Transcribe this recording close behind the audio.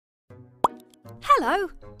Hello!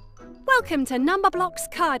 Welcome to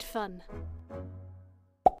Numberblocks Card Fun.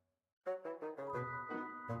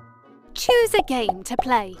 Choose a game to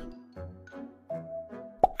play.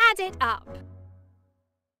 Add it up.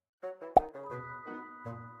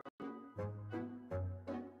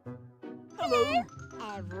 Hello!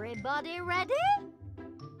 Everybody ready?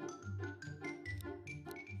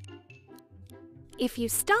 If you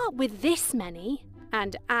start with this many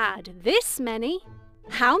and add this many,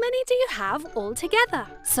 how many do you have altogether?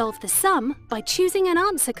 Solve the sum by choosing an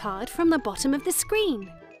answer card from the bottom of the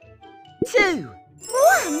screen. 2.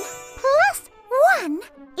 1 plus 1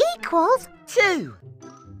 equals 2.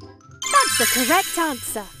 That's the correct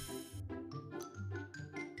answer.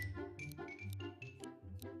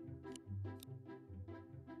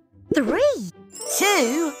 Three.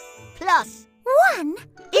 2 plus 1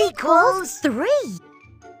 equals 3.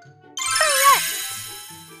 Correct!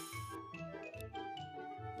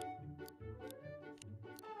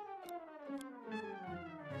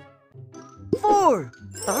 4.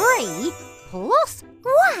 3 plus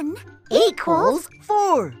 1 equals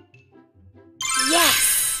 4. Yes!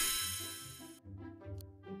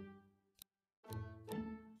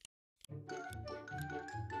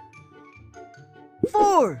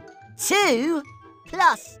 4. 2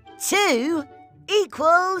 plus 2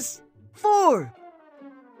 equals 4.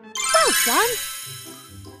 Well done!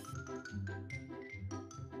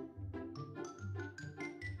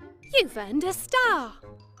 You've earned a star.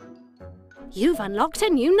 You've unlocked a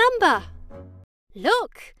new number.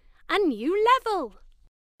 Look, a new level.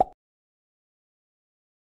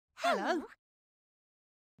 Hello.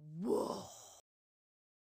 Whoa.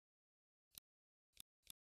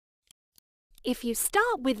 If you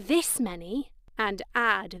start with this many and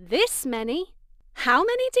add this many, how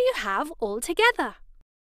many do you have altogether?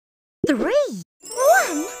 3.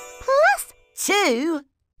 1 plus 2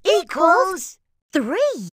 equals 3.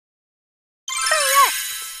 Correct!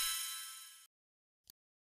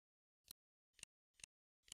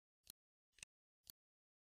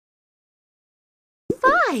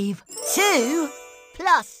 5. 2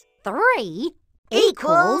 plus 3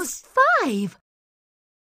 equals 5.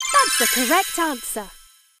 That's the correct answer.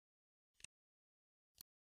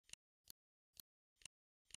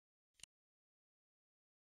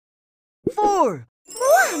 4.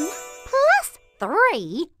 1 plus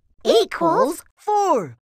 3 equals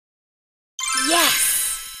 4. Yes!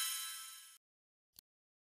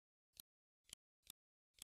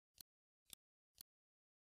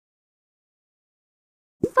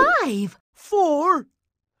 5. 4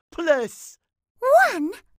 plus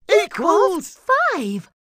 1 equals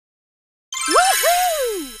 5.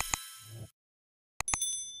 Woohoo!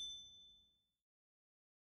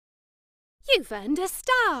 You've earned a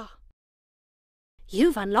star.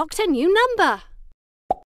 You've unlocked a new number.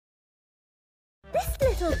 This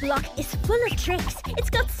little block is full of tricks. It's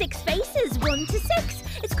got 6 faces, 1 to 6.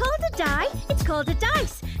 It's called a die, it's called a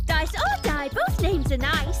dice. Dice or die, both names are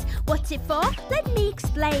nice. What's it for? Let me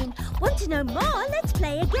explain. Want to know more? Let's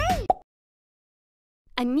play a game.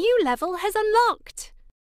 A new level has unlocked.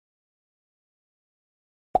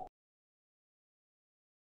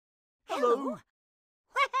 Hello.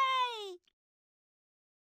 Hey!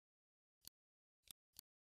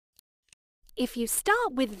 If you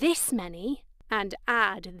start with this many and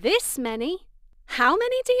add this many, how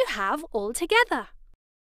many do you have altogether?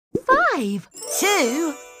 5.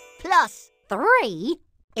 2 plus 3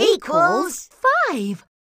 equals 5.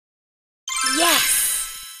 Yes!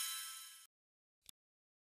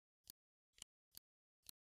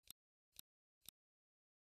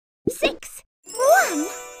 6. 1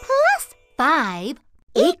 plus 5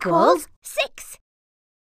 equals 6.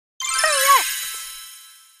 Correct!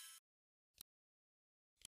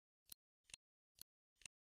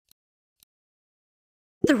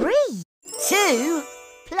 3. 2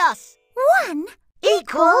 plus 1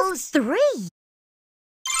 equals 3.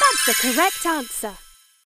 That's the correct answer.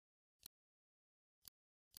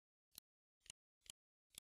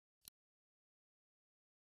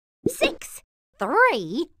 6.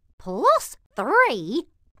 3 plus 3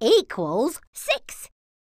 equals 6.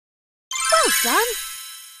 Well done!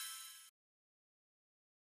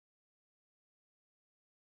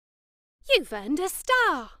 You've earned a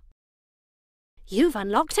star. You've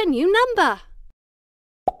unlocked a new number.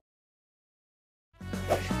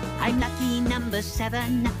 I'm lucky number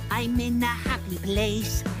 7, I'm in a happy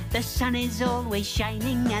place. The sun is always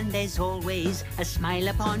shining and there's always a smile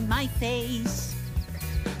upon my face.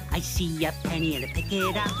 I see a penny and I pick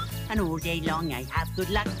it up, and all day long I have good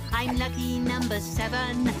luck. I'm lucky number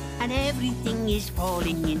 7, and everything is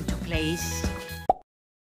falling into place.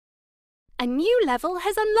 A new level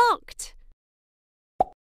has unlocked.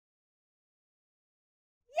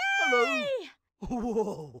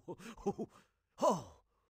 Hello. Whoa. Oh.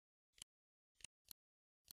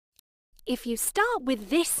 If you start with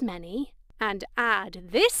this many and add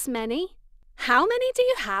this many, how many do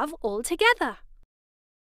you have altogether?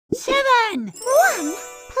 7. 1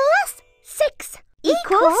 plus 6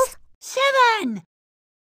 equals 7.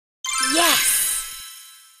 Yes!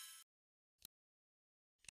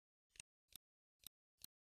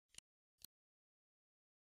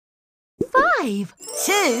 5.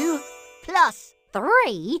 2 plus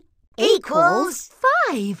 3 equals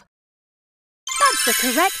 5. That's the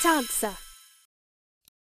correct answer.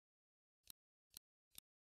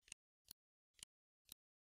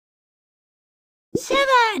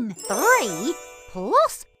 Seven. 3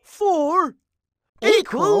 plus 4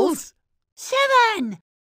 equals 7.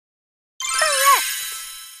 Correct!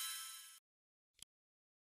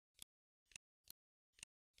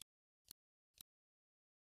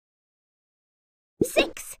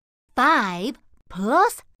 Six. 5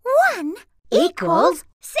 plus 1 equals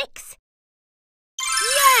 6.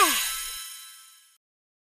 Yes!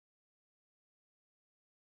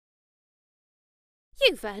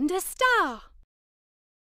 You've earned a star.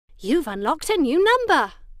 You've unlocked a new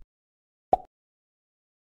number.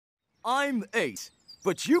 I'm 8,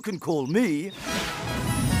 but you can call me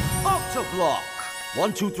Octoblock.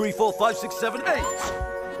 1, 2, 3, 4, 5, 6, 7, 8.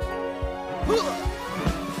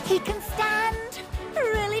 He can stand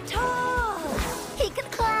really tall. He can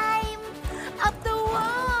climb up the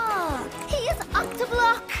wall. He is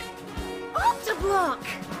Octoblock. Octoblock.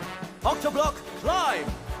 Octoblock, climb.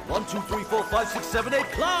 1, 2, 3, 4, 5, 6, 7, 8,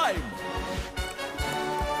 climb.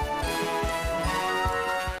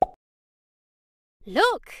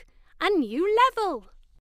 Look, a new level.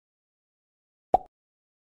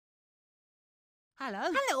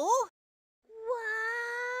 Hello. Hello. Wow.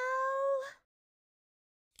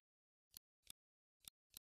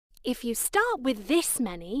 If you start with this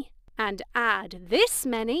many and add this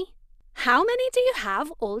many, how many do you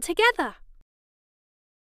have altogether?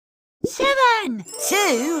 7.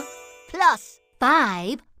 2 plus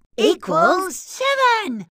 5 equals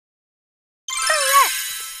 7. Correct!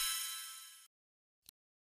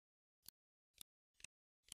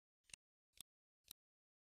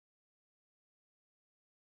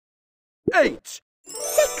 8,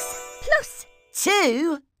 6 plus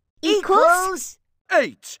 2 equals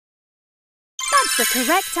 8. That's the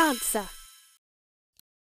correct answer.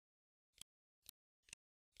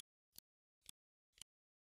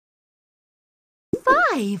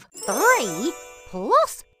 Five. 3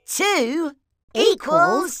 plus 2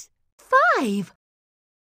 equals 5.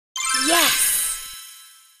 Yes!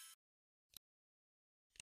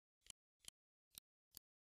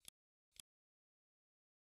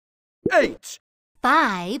 Eight,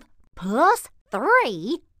 5 plus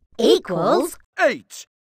 3 equals 8.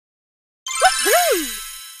 Woohoo!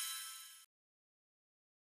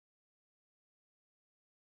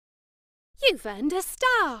 You've earned a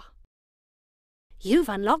star. You've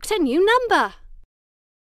unlocked a new number.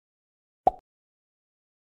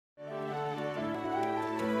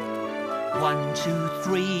 One, two,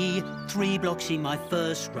 three, 3 blocks in my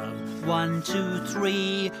first row. 1, 2,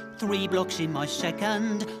 3, 3 blocks in my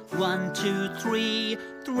second. 1, 2, 3,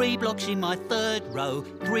 3 blocks in my third row.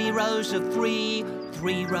 3 rows of 3,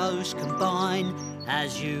 3 rows combine.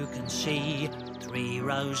 As you can see, 3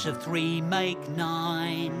 rows of 3 make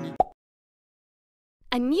 9.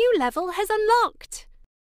 A new level has unlocked.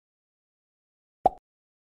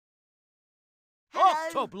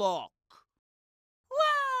 Octoblock.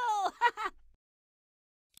 Whoa!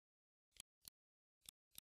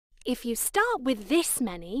 If you start with this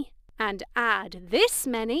many and add this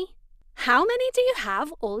many, how many do you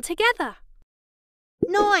have altogether?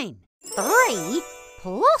 9. 3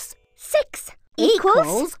 plus 6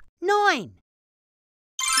 equals 9.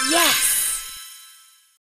 Yes!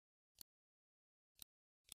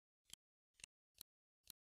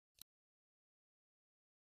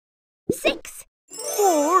 6.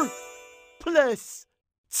 4 plus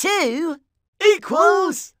 2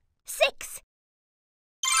 equals 6.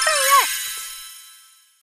 Correct!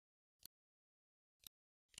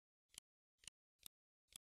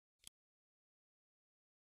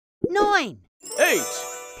 9. 8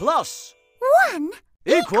 plus 1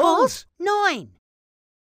 equals 9.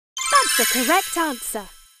 That's the correct answer.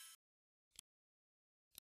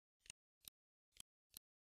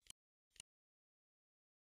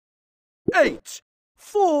 Eight.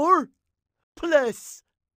 4 plus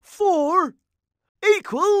 4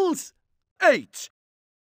 equals 8.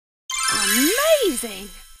 Amazing!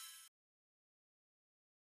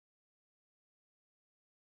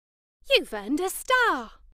 You've earned a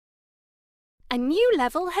star. A new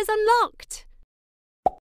level has unlocked.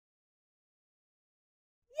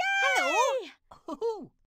 Hello.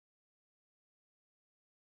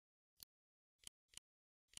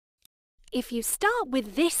 If you start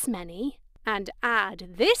with this many and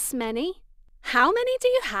add this many, how many do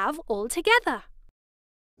you have altogether?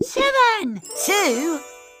 7. 2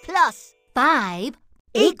 plus 5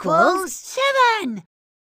 equals 7.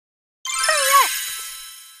 Correct!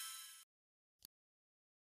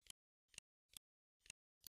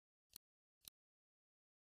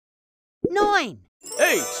 9.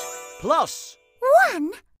 8 plus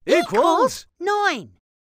 1 equals 9.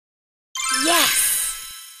 Yes!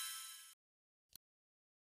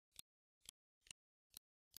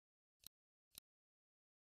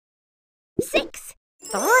 6.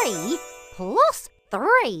 3 plus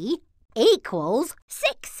 3 equals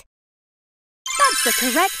 6. That's the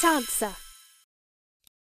correct answer.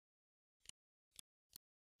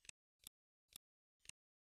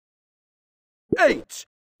 Eight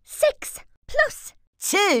 6 plus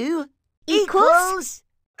 2 equals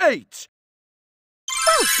 8.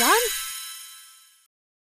 Well done!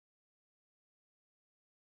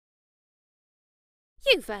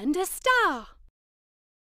 You've earned a star.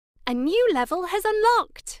 A new level has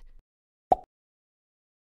unlocked.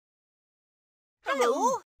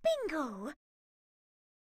 Hello. Bingo.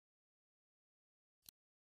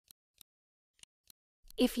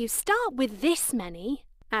 If you start with this many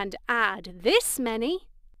and add this many,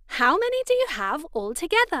 how many do you have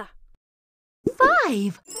altogether?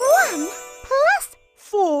 5. 1 plus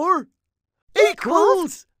 4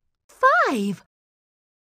 equals 5.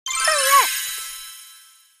 Correct!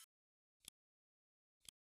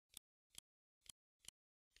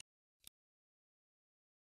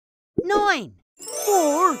 9.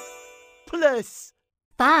 4 plus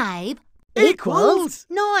 5 equals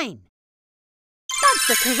 9. That's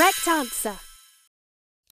the correct answer.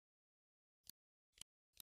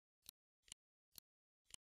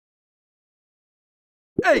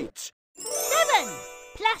 eight 7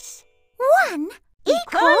 plus 1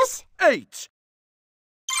 equals 8.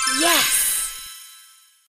 Yes!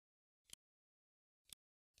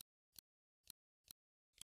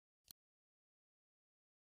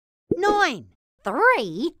 9.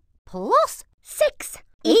 3 plus 6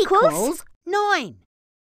 equals 9.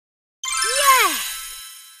 Yes!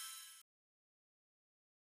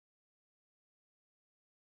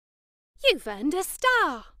 You've earned a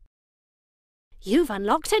star. You've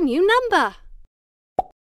unlocked a new number.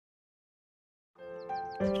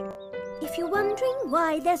 If you're wondering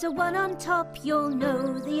why there's a 1 on top, you'll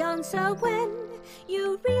know the answer when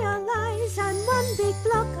you realise I'm one big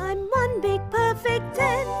block, I'm one big perfect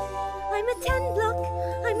 10. I'm a 10 block,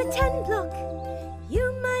 I'm a 10 block.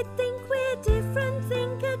 You might think we're different,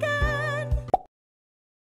 think again.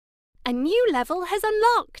 A new level has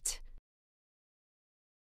unlocked.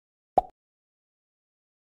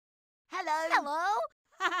 Hello.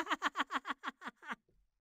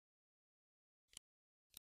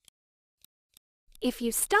 If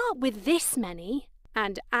you start with this many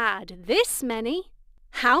and add this many,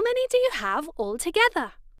 how many do you have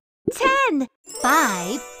altogether? 10.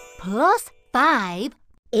 5 plus 5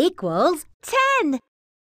 equals 10.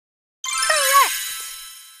 Correct!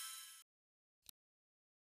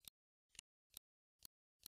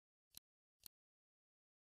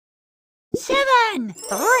 7.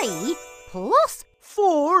 3 plus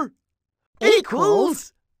 4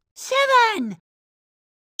 equals 7.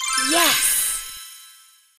 Yes!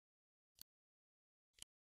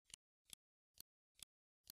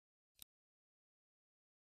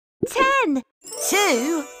 10.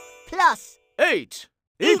 2 plus 8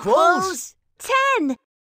 equals 10.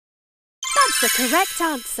 That's the correct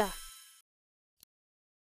answer.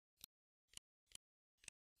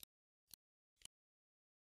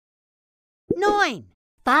 Nine.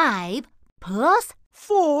 5 plus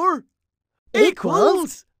 4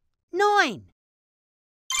 equals 9.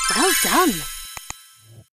 Well done.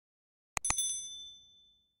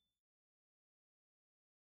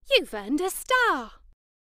 You've earned a star.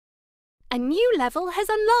 A new level has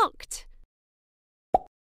unlocked.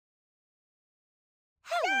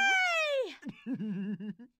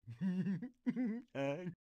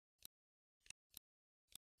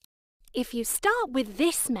 If you start with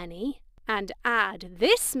this many and add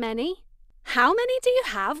this many, how many do you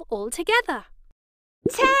have altogether?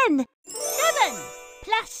 10. 7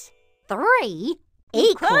 plus 3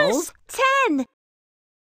 equals 10.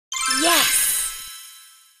 Yes!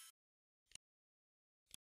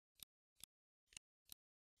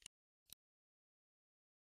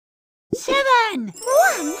 7. 1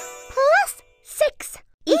 plus 6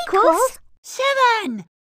 equals 7.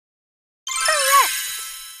 Correct!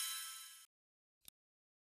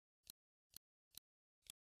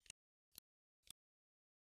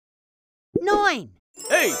 9.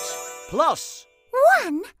 8 plus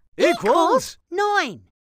 1 Equals 9.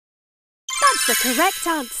 That's the correct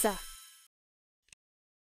answer.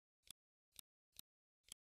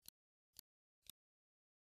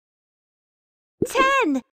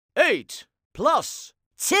 Ten. 8 plus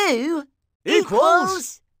 2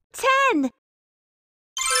 equals 10.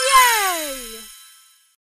 Yay!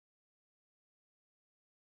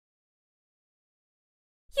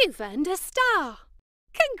 You've earned a star.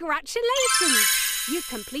 Congratulations! You've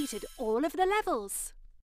completed all of the levels.